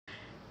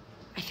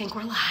think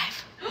we're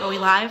live. Are we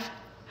live?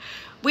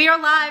 We are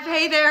live.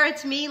 Hey there,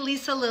 it's me,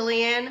 Lisa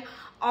Lillian,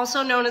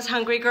 also known as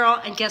Hungry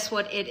Girl. And guess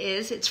what it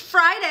is? It's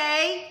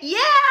Friday. Yeah!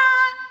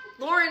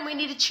 Lauren, we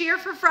need a cheer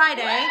for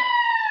Friday.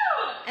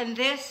 Woo! And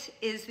this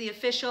is the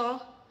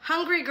official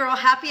Hungry Girl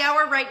happy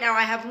hour. Right now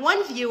I have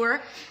one viewer,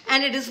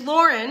 and it is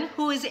Lauren,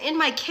 who is in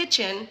my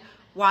kitchen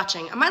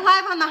watching. Am I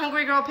live on the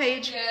Hungry Girl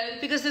page? Yes.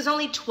 Because there's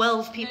only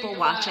 12 people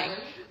watching.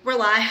 Live. We're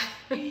live.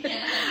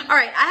 Yeah. All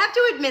right, I have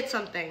to admit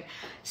something.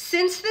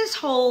 Since this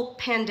whole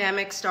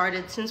pandemic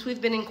started, since we've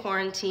been in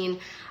quarantine,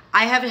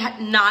 I have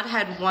not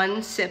had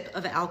one sip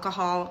of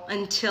alcohol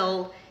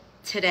until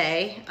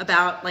today,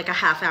 about like a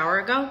half hour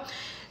ago.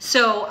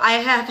 So I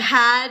have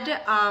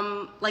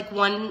had like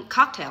one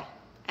cocktail.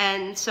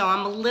 And so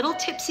I'm a little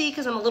tipsy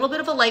because I'm a little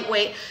bit of a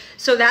lightweight.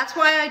 So that's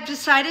why I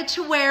decided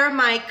to wear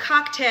my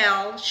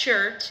cocktail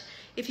shirt.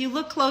 If you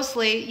look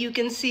closely, you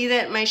can see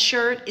that my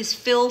shirt is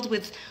filled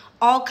with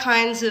all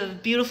kinds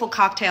of beautiful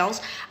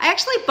cocktails. I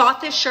actually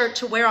bought this shirt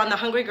to wear on the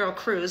Hungry Girl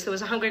cruise. There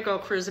was a Hungry Girl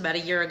cruise about a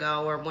year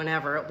ago, or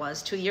whenever it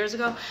was, 2 years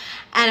ago.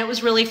 And it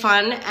was really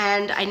fun,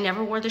 and I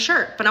never wore the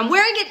shirt. But I'm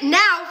wearing it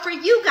now for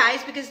you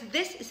guys because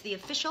this is the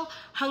official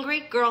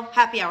Hungry Girl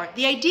happy hour.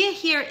 The idea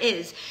here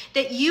is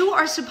that you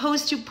are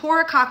supposed to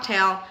pour a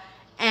cocktail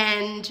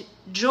and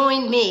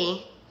join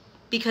me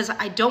because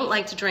I don't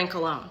like to drink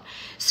alone.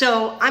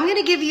 So I'm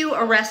gonna give you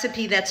a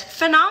recipe that's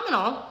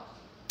phenomenal.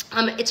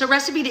 It's a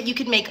recipe that you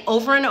can make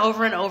over and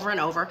over and over and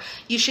over.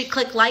 You should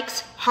click likes,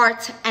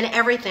 hearts, and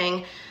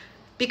everything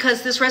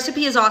because this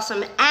recipe is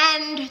awesome.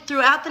 And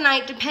throughout the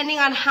night, depending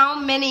on how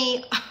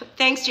many,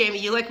 thanks Jamie,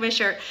 you like my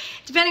shirt.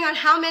 Depending on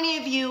how many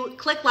of you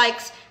click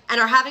likes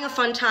and are having a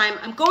fun time,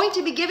 I'm going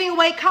to be giving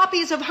away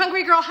copies of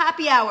Hungry Girl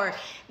Happy Hour.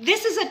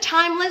 This is a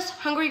timeless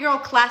Hungry Girl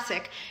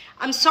classic.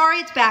 I'm sorry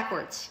it's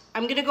backwards.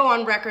 I'm gonna go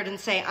on record and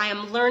say I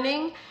am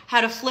learning how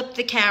to flip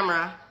the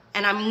camera,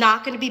 and I'm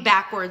not gonna be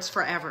backwards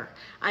forever.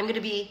 I'm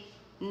gonna be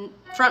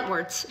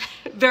frontwards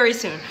very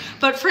soon.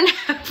 But for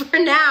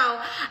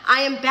now,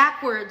 I am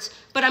backwards,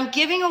 but I'm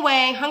giving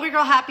away Hungry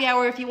Girl Happy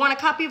Hour. If you want a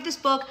copy of this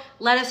book,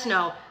 let us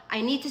know.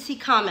 I need to see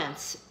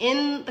comments.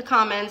 In the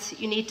comments,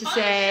 you need to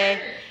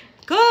say,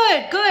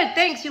 good,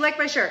 thanks, you like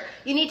my shirt.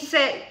 You need to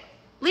say,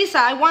 Lisa,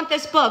 I want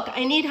this book.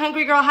 I need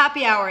Hungry Girl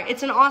Happy Hour.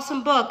 It's an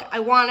awesome book. I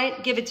want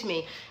it, give it to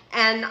me.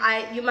 And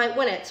you might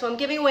win it. So I'm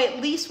giving away at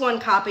least one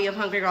copy of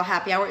Hungry Girl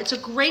Happy Hour. It's a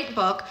great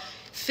book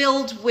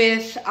filled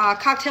with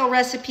cocktail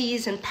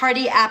recipes and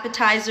party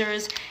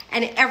appetizers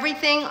and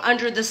everything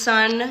under the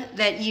sun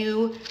that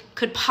you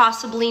could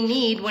possibly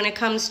need when it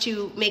comes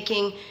to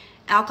making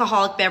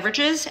alcoholic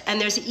beverages.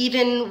 And there's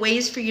even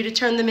ways for you to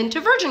turn them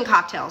into virgin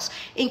cocktails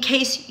in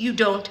case you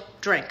don't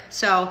drink.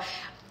 So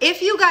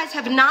if you guys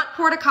have not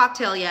poured a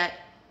cocktail yet,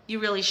 you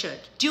really should.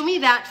 Do me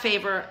that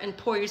favor and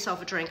pour yourself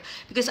a drink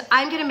because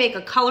I'm gonna make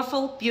a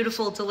colorful,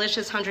 beautiful,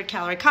 delicious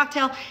 100-calorie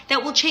cocktail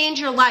that will change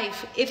your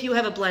life if you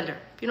have a blender.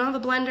 If you don't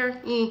have a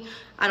blender,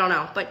 I don't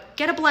know, but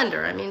get a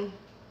blender. I mean,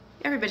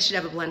 everybody should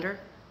have a blender.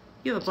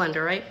 You have a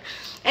blender, right?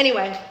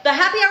 Anyway, the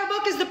happy hour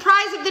book is the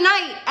prize of the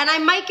night, and I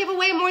might give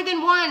away more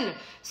than one.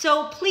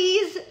 So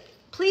please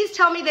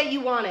tell me that you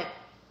want it.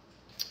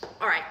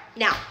 All right,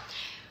 now,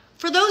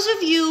 for those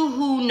of you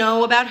who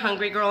know about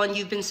Hungry Girl and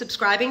you've been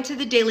subscribing to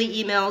the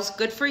daily emails,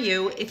 good for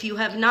you. If you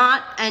have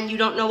not and you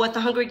don't know what the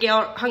Hungry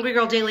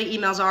Girl daily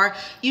emails are,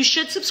 you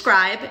should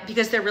subscribe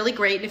because they're really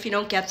great. And if you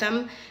don't get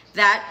them,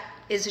 that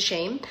is a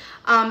shame.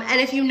 And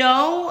if you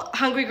know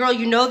Hungry Girl,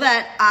 you know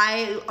that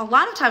I a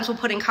lot of times will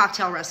put in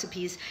cocktail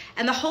recipes.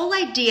 And the whole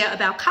idea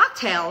about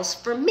cocktails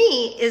for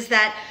me is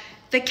that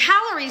the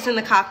calories in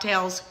the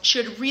cocktails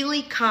should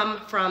really come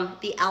from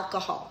the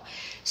alcohol.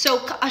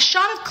 So a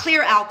shot of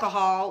clear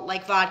alcohol,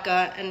 like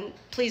vodka, and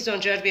please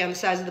don't judge me on the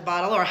size of the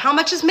bottle or how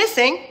much is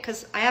missing,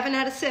 because I haven't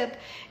had a sip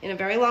in a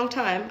very long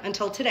time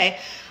until today.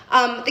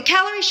 The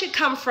calories should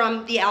come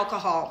from the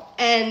alcohol.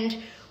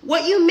 And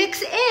what you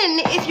mix in,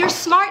 if you're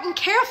smart and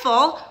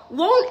careful,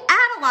 won't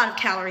add a lot of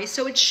calories.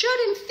 So it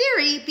should, in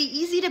theory, be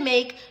easy to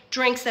make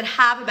drinks that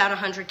have about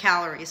 100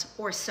 calories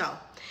or so.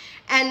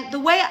 And the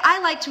way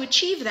I like to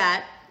achieve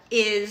that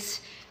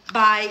is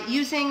by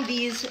using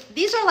these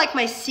are like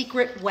my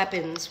secret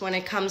weapons when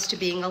it comes to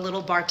being a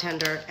little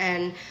bartender.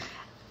 And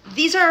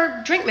these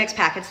are drink mix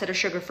packets that are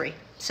sugar-free.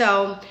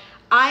 So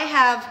I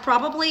have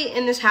probably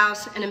in this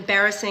house an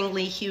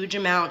embarrassingly huge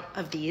amount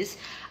of these.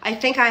 I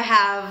think I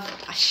have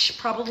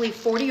probably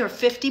 40 or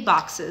 50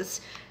 boxes.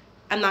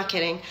 I'm not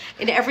kidding,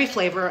 in every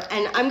flavor.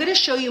 And I'm gonna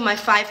show you my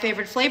 5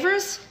 favorite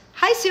flavors.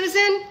 Hi,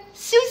 Susan,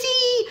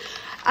 Susie.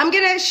 I'm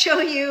gonna show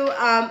you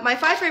my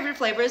 5 favorite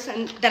flavors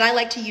and that I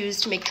like to use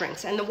to make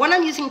drinks. And the one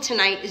I'm using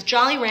tonight is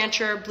Jolly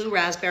Rancher Blue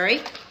Raspberry.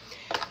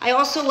 I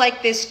also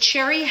like this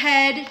Cherry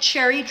Head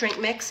Cherry Drink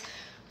Mix.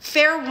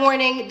 Fair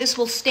warning, this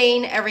will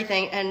stain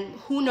everything and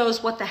who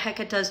knows what the heck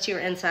it does to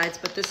your insides,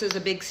 but this is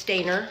a big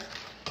stainer.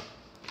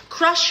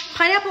 Crush,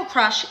 Pineapple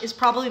Crush is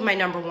probably my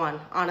 #1,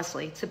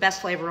 honestly. It's the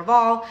best flavor of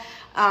all.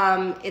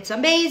 It's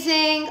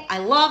amazing, I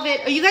love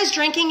it. Are you guys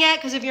drinking yet?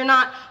 Because if you're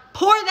not,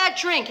 pour that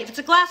drink. If it's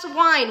a glass of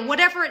wine,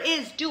 whatever it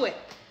is, do it.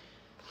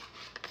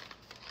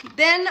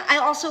 Then I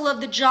also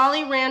love the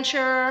Jolly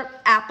Rancher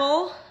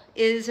Apple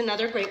is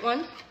another great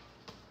one.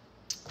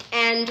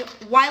 And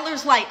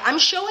Weiler's Light. I'm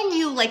showing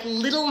you like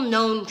little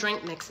known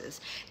drink mixes.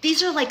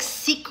 These are like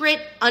secret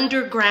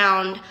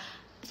underground.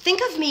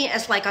 Think of me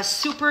as like a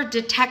super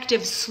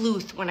detective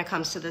sleuth when it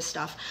comes to this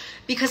stuff,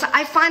 because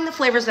I find the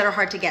flavors that are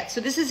hard to get. So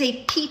this is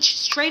a peach,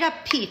 straight up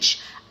peach.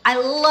 I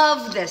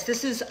love this.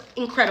 This is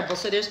incredible.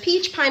 So there's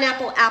peach,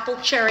 pineapple, apple,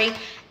 cherry,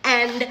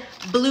 and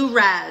blue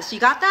raz. You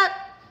got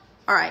that?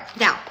 All right.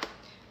 Now,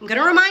 I'm going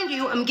to remind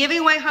you, I'm giving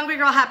away Hungry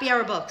Girl Happy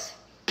Hour books.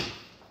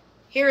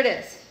 Here it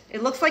is.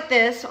 It looks like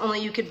this,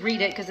 only you could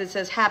read it because it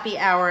says happy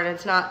hour and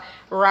it's not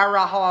rah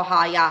rah ha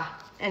ha ya.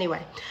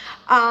 Anyway,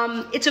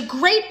 it's a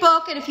great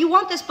book, and if you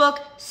want this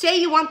book, say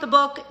you want the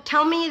book.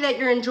 Tell me that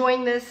you're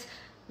enjoying this.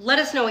 Let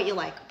us know what you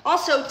like.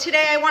 Also,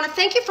 today I want to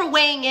thank you for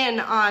weighing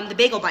in on the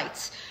bagel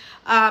bites.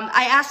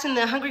 I asked in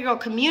the Hungry Girl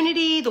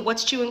community, the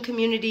What's Chewing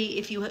community,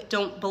 if you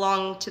don't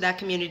belong to that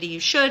community, you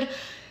should.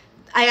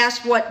 I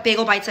asked what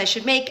bagel bites I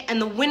should make,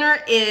 and the winner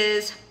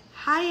is,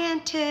 hi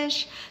Aunt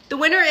Tish, the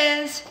winner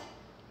is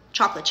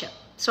chocolate chip.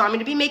 So I'm going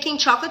to be making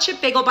chocolate chip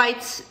bagel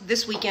bites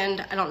this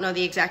weekend. I don't know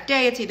the exact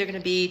day. It's either going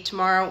to be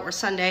tomorrow or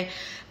Sunday.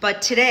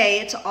 But today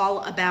it's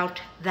all about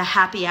the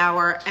happy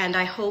hour, and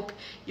I hope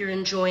you're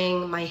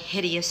enjoying my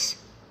hideous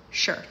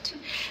shirt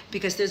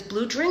because there's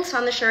blue drinks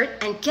on the shirt,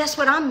 and guess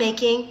what I'm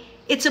making?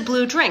 It's a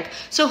blue drink.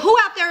 So who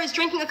out there is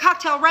drinking a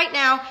cocktail right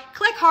now?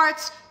 Click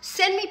hearts,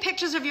 send me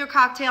pictures of your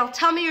cocktail,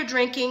 tell me you're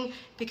drinking,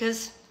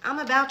 because I'm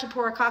about to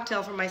pour a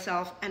cocktail for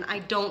myself and I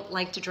don't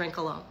like to drink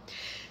alone.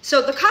 So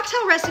the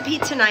cocktail recipe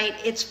tonight,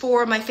 it's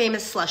for my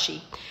famous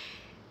slushie.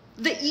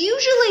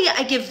 Usually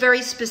I give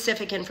very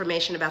specific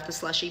information about the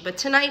slushie, but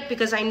tonight,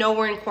 because I know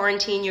we're in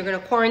quarantine, you're gonna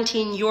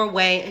quarantine your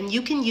way, and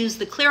you can use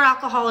the clear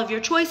alcohol of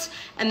your choice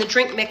and the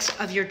drink mix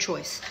of your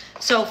choice.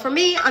 So for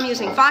me, I'm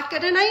using vodka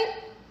tonight,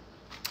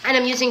 and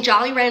I'm using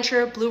Jolly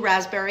Rancher Blue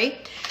Raspberry.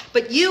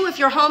 But you, if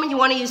you're home and you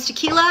wanna use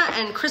tequila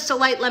and Crystal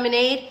Light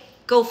lemonade,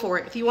 go for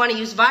it. If you wanna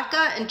use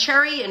vodka and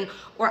cherry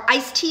or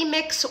iced tea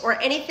mix or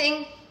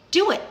anything,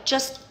 do it,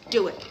 just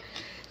do it.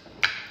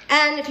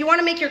 And if you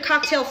wanna make your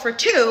cocktail for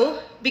two,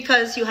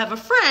 because you have a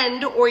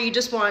friend or you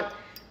just want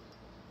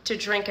to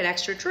drink an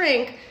extra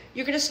drink,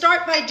 you're gonna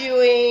start by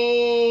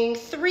doing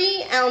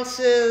 3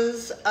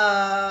 ounces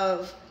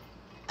of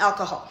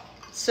alcohol.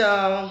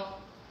 So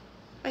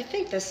I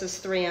think this is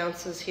 3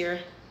 ounces here.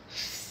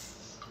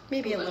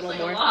 Maybe a little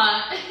more.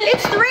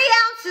 It's 3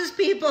 ounces,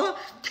 people.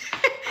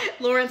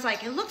 Lauren's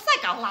like, it looks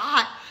like a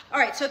lot. All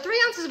right, so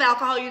 3 ounces of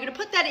alcohol, you're gonna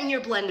put that in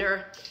your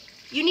blender.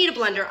 You need a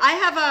blender. I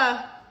have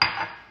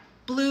a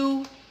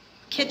blue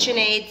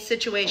KitchenAid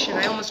situation.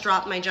 I almost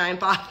dropped my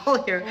giant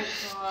bottle here.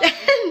 Oh,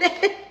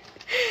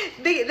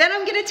 and then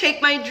I'm gonna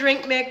take my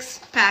drink mix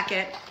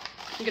packet.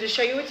 I'm gonna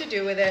show you what to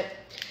do with it.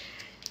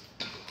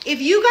 If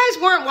you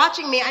guys weren't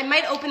watching me, I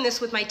might open this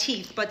with my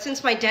teeth, but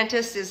since my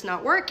dentist is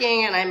not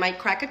working and I might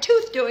crack a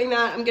tooth doing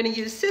that, I'm gonna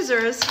use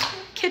scissors,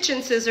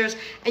 kitchen scissors,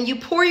 and you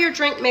pour your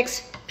drink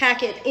mix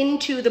packet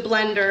into the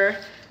blender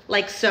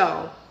like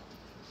so.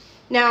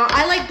 Now,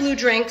 I like blue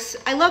drinks.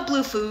 I love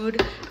blue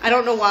food. I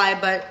don't know why,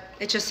 but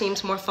it just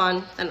seems more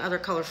fun than other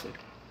color food.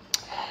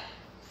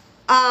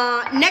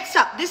 Next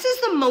up, this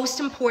is the most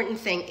important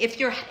thing. If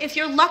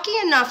you're lucky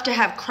enough to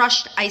have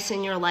crushed ice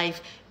in your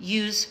life,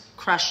 use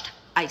crushed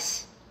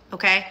ice,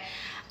 okay?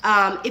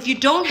 If you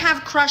don't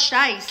have crushed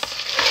ice,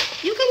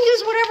 you can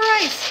use whatever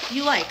ice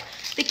you like.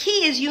 The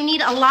key is you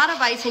need a lot of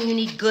ice and you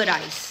need good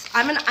ice.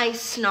 I'm an ice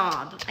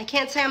snob. I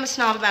can't say I'm a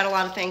snob about a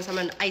lot of things. I'm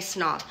an ice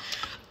snob.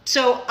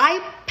 So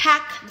I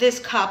pack this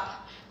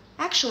cup,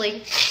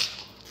 actually,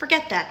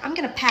 forget that. I'm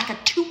gonna pack a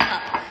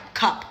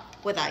 2-cup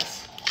with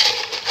ice.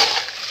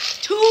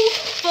 2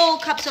 full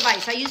cups of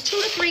ice. I use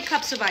 2 to 3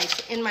 cups of ice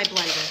in my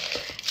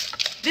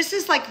blender. This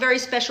is like very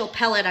special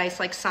pellet ice,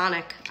 like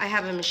Sonic. I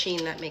have a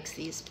machine that makes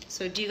these.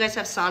 So do you guys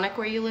have Sonic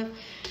where you live?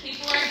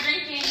 People are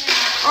drinking.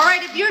 All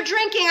right, if you're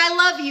drinking, I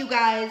love you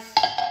guys.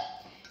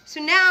 So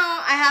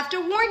now I have to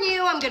warn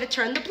you, I'm gonna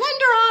turn the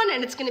blender on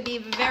and it's gonna be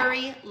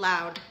very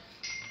loud.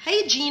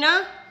 Hey,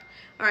 Gina.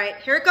 All right,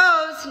 here it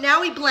goes.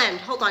 Now we blend.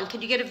 Hold on,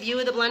 can you get a view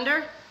of the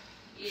blender?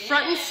 Yeah.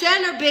 Front and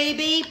center,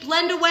 baby.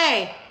 Blend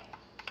away.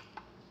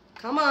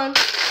 Come on.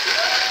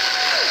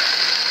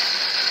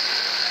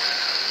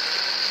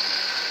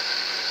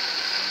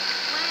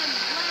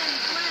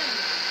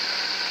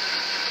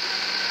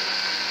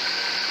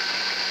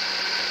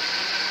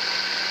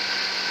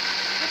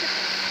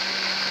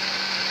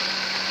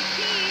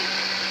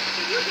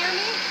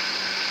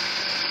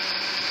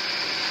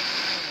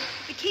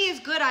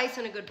 Good ice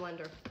and a good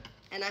blender.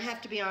 And I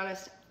have to be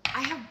honest, I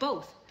have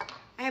both.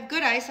 I have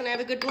good ice and I have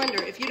a good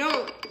blender. If you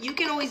don't, you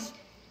can always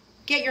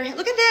get your,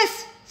 look at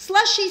this,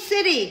 Slushy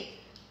City.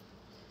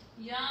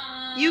 Yum.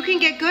 You can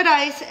get good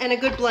ice and a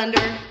good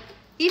blender.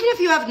 Even if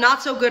you have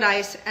not so good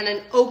ice and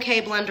an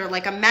okay blender,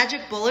 like a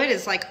Magic Bullet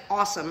is like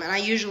awesome, and I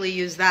usually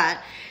use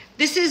that.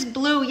 This is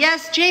blue.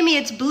 Yes, Jamie,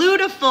 it's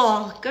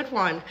beautiful. Good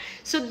one.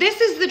 So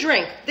this is the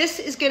drink. This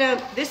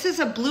is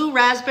a blue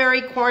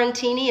raspberry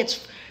Quarantini.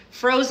 It's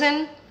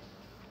frozen.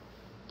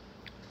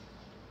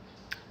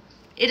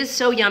 It is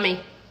so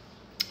yummy.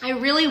 I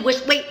really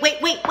wish, wait.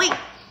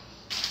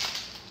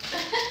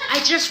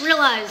 I just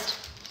realized,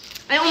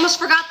 I almost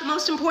forgot the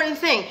most important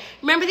thing.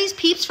 Remember these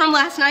peeps from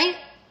last night?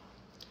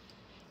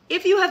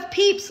 If you have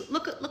peeps,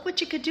 look what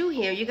you could do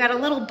here. You got a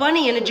little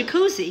bunny in a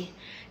jacuzzi.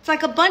 It's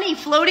like a bunny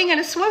floating in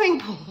a swimming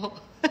pool.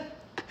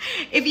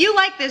 If you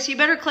like this, you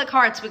better click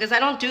hearts because I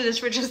don't do this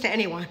for just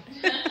anyone.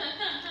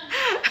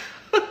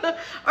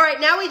 All right,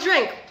 now we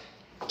drink.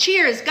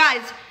 Cheers,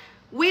 guys.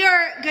 We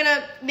are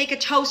gonna make a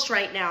toast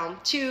right now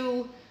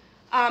to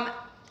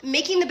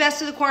making the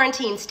best of the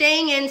quarantine,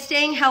 staying in,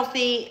 staying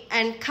healthy,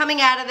 and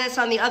coming out of this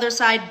on the other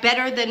side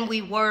better than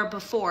we were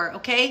before,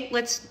 okay?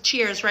 Let's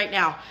cheers right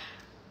now.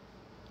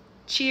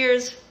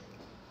 Cheers.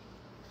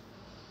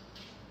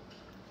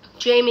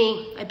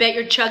 Jamie, I bet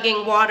you're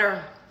chugging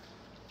water.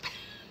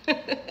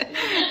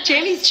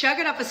 Jamie's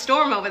chugging up a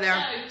storm over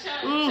there.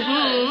 Chug.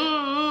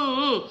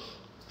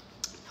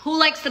 Who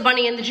likes the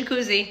bunny in the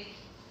jacuzzi?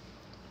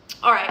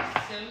 All right.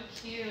 So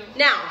cute.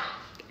 Now,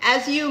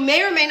 as you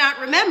may or may not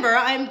remember,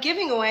 I'm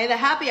giving away the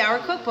Happy Hour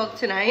cookbook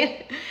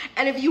tonight.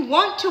 And if you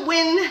want to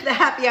win the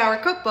Happy Hour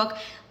cookbook,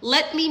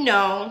 let me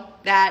know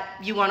that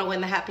you want to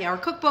win the Happy Hour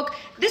cookbook.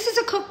 This is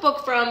a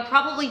cookbook from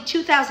probably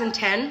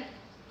 2010,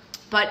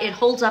 but it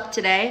holds up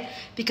today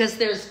because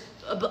there's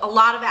a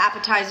lot of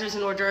appetizers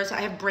and hors d'oeuvres.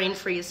 I have brain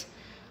freeze.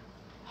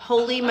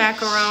 Holy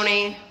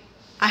macaroni.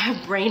 I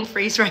have brain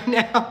freeze right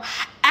now.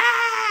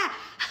 Ah!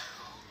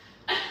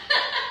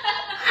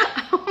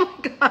 Oh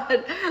my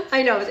God.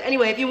 I know.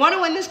 Anyway, if you want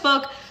to win this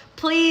book,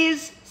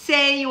 please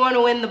say you want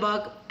to win the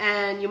book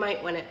and you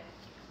might win it.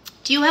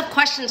 Do you have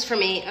questions for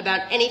me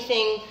about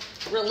anything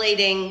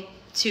relating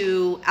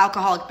to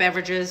alcoholic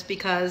beverages?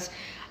 Because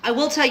I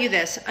will tell you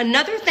this,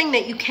 another thing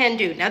that you can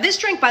do. Now this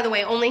drink, by the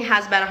way, only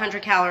has about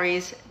 100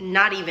 calories,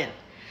 not even.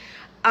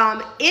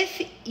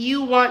 If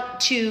you want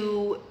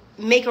to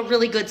make a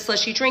really good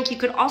slushy drink, you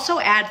could also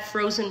add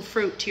frozen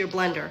fruit to your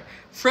blender.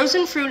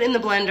 Frozen fruit in the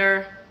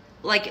blender,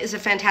 is a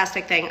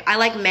fantastic thing. I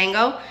like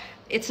mango.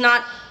 It's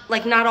not,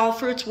 not all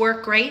fruits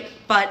work great,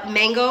 but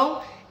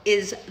mango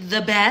is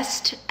the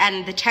best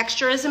and the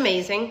texture is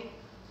amazing.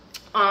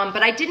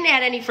 But I didn't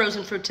add any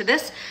frozen fruit to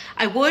this.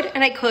 I would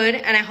and I could,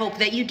 and I hope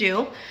that you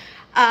do.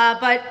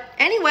 But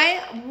anyway,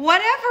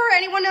 whatever.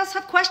 Anyone else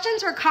have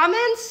questions or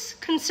comments,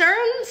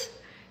 concerns?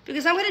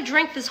 Because I'm gonna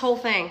drink this whole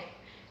thing.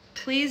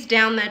 Please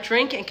down that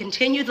drink and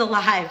continue the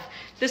live.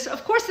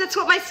 Of course, that's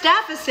what my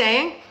staff is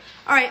saying.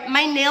 All right,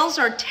 my nails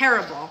are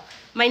terrible.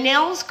 My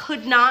nails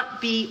could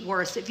not be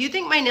worse. If you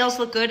think my nails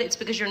look good, it's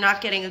because you're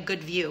not getting a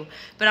good view.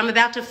 But I'm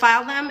about to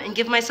file them and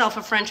give myself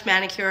a French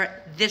manicure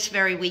this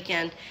very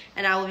weekend,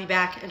 and I will be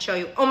back and show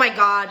you. Oh my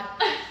God,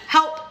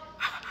 help.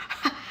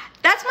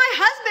 That's my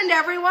husband,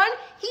 everyone.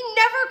 He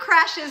never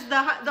crashes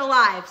the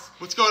lives.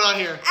 What's going on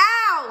here?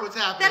 Ow! What's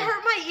happening? That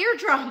hurt my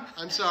eardrum.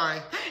 I'm sorry.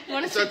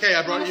 It's see, okay.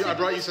 I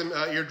brought you some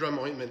eardrum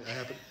ointment. I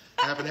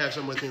happen to have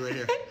some with me right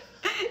here.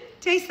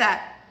 Taste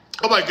that.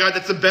 Oh my God,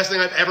 that's the best thing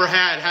I've ever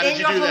had. How did you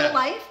do that? In your whole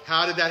life?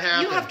 How did that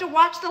happen? You have to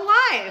watch the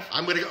live.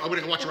 I'm gonna go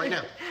watch it right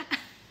now.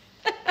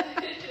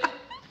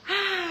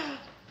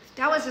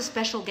 That was a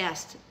special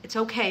guest. It's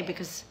okay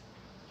because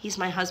he's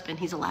my husband.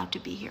 He's allowed to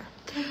be here.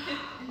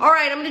 All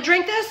right, I'm gonna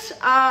drink this.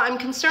 I'm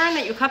concerned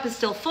that your cup is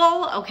still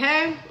full.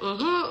 Okay.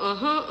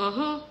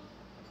 All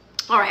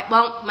right.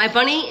 Well, my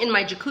bunny in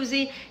my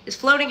jacuzzi is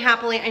floating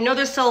happily. I know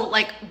there's still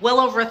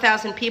well over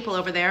 1,000 people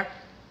over there.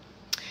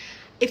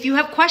 If you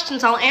have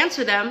questions, I'll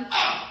answer them.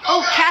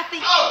 Oh, Kathy.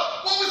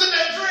 Oh, what was in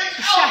that drink?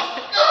 Oh,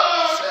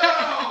 no.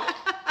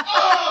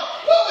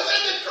 Oh, what was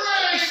in the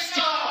drink?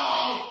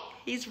 Oh.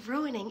 He's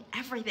ruining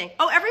everything.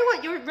 Oh,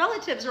 everyone, your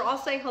relatives are all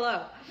saying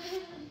hello,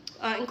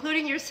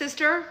 including your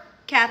sister,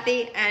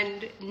 Kathy,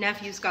 and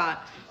nephew,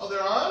 Scott. Oh,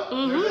 they're on?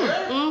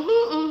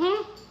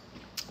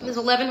 There's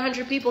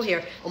 1,100 people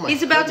here. Oh my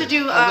He's about goodness.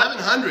 to do...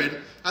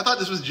 1,100? I thought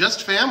this was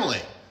just family.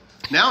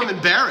 Now I'm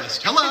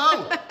embarrassed.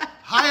 Hello.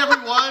 Hi,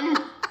 everyone.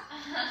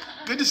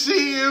 Good to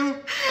see you.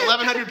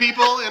 1,100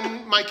 people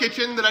in my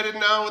kitchen that I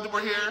didn't know that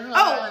were here.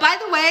 Oh, by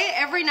the way,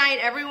 every night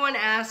everyone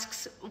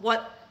asks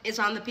what is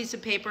on the piece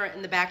of paper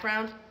in the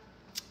background.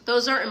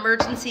 Those are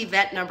emergency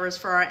vet numbers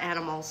for our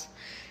animals.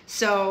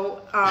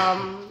 So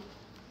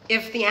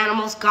if the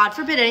animals, God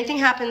forbid, anything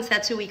happens,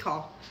 that's who we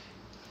call.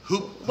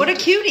 What a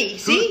cutie.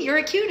 See, you're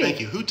a cutie. Thank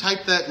you. Who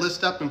typed that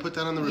list up and put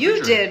that on the refrigerator?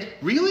 You did.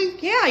 Really?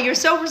 Yeah, you're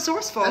so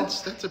resourceful.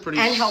 That's a pretty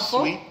and helpful.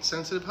 Sweet,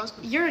 sensitive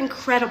husband. You're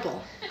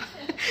incredible.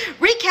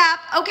 Recap.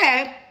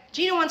 Okay.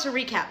 Gina wants a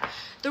recap.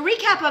 The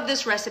recap of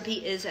this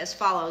recipe is as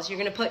follows. You're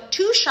going to put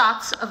 2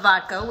 shots of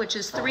vodka, which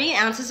is 3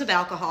 ounces of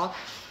alcohol,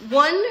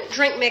 1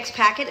 drink mix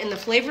packet in the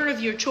flavor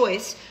of your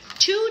choice,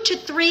 2 to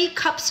 3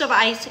 cups of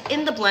ice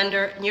in the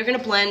blender, and you're going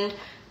to blend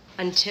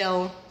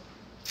until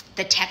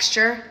the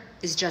texture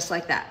is just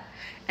like that.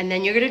 And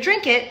then you're going to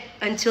drink it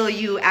until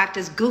you act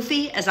as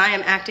goofy as I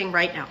am acting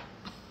right now.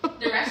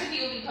 The recipe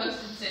will be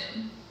posted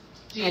soon.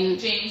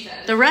 Jamie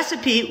says. The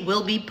recipe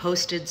will be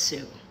posted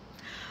soon.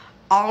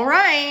 All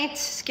right,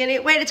 Skinny.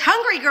 Wait, it's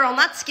Hungry Girl,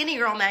 not Skinny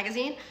Girl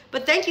magazine.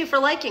 But thank you for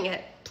liking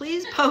it.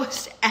 Please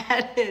post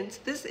add-ins.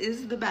 This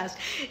is the best.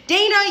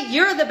 Dana,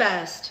 you're the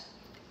best.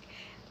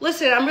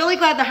 Listen, I'm really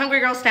glad the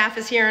Hungry Girl staff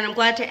is here, and I'm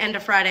glad to end a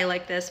Friday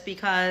like this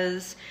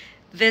because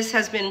this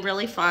has been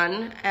really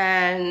fun.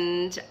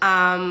 And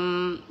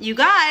you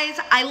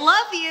guys, I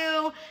love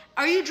you.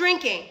 Are you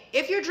drinking?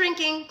 If you're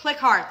drinking, click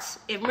hearts.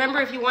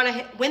 Remember, if you want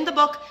to win the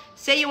book,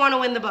 say you want to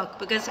win the book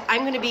because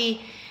I'm going to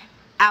be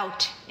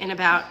out in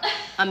about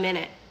a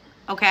minute.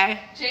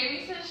 Okay?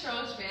 Jamie says show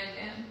us Bam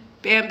Bam.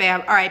 Bam Bam.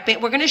 All right,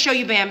 we're going to show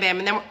you Bam Bam.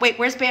 And then, wait,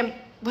 where's Bam?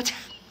 What's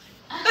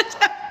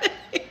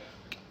happening?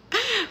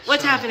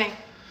 What's happening?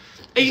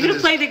 Are you going to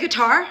play the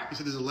guitar? You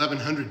said there's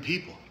 1,100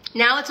 people.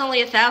 Now it's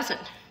only 1,000.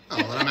 Oh,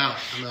 well, I'm out.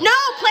 No,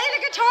 play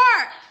the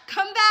guitar.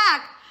 Come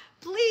back,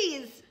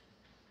 please.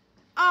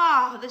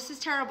 Oh, this is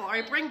terrible. All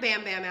right, bring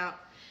Bam Bam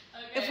out.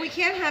 Okay. If we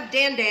can't have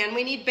Dan Dan,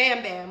 we need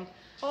Bam Bam.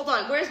 Hold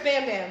on, where's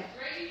Bam Bam?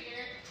 Right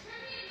here.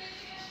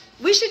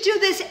 We should do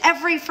this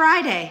every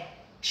Friday,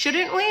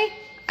 shouldn't we?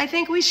 I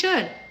think we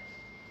should.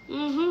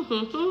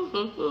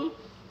 Come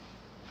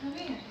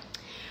here.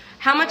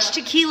 How much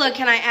tequila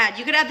can I add?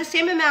 You could add the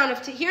same amount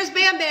of here's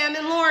Bam Bam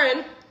and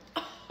Lauren.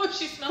 Oh,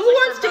 she smells Who like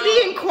wants to a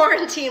be in rose.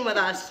 quarantine with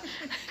us?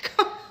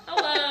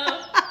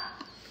 Hello.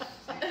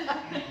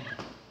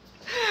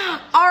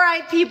 All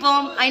right, people.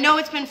 I know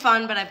it's been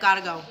fun, but I've got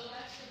to go.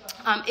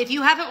 If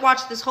you haven't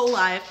watched this whole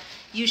live,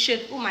 you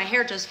should. Oh, my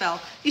hair just fell.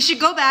 You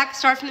should go back,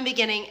 start from the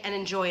beginning, and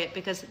enjoy it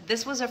because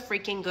this was a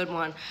freaking good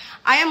one.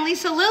 I am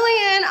Lisa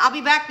Lillian. I'll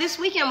be back this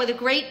weekend with a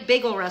great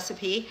bagel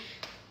recipe.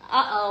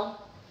 I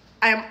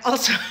am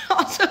also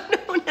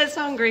known as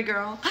Hungry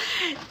Girl.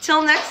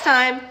 Till next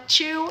time,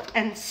 chew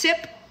and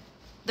sip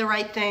the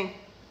right thing.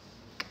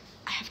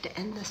 I have to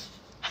end this.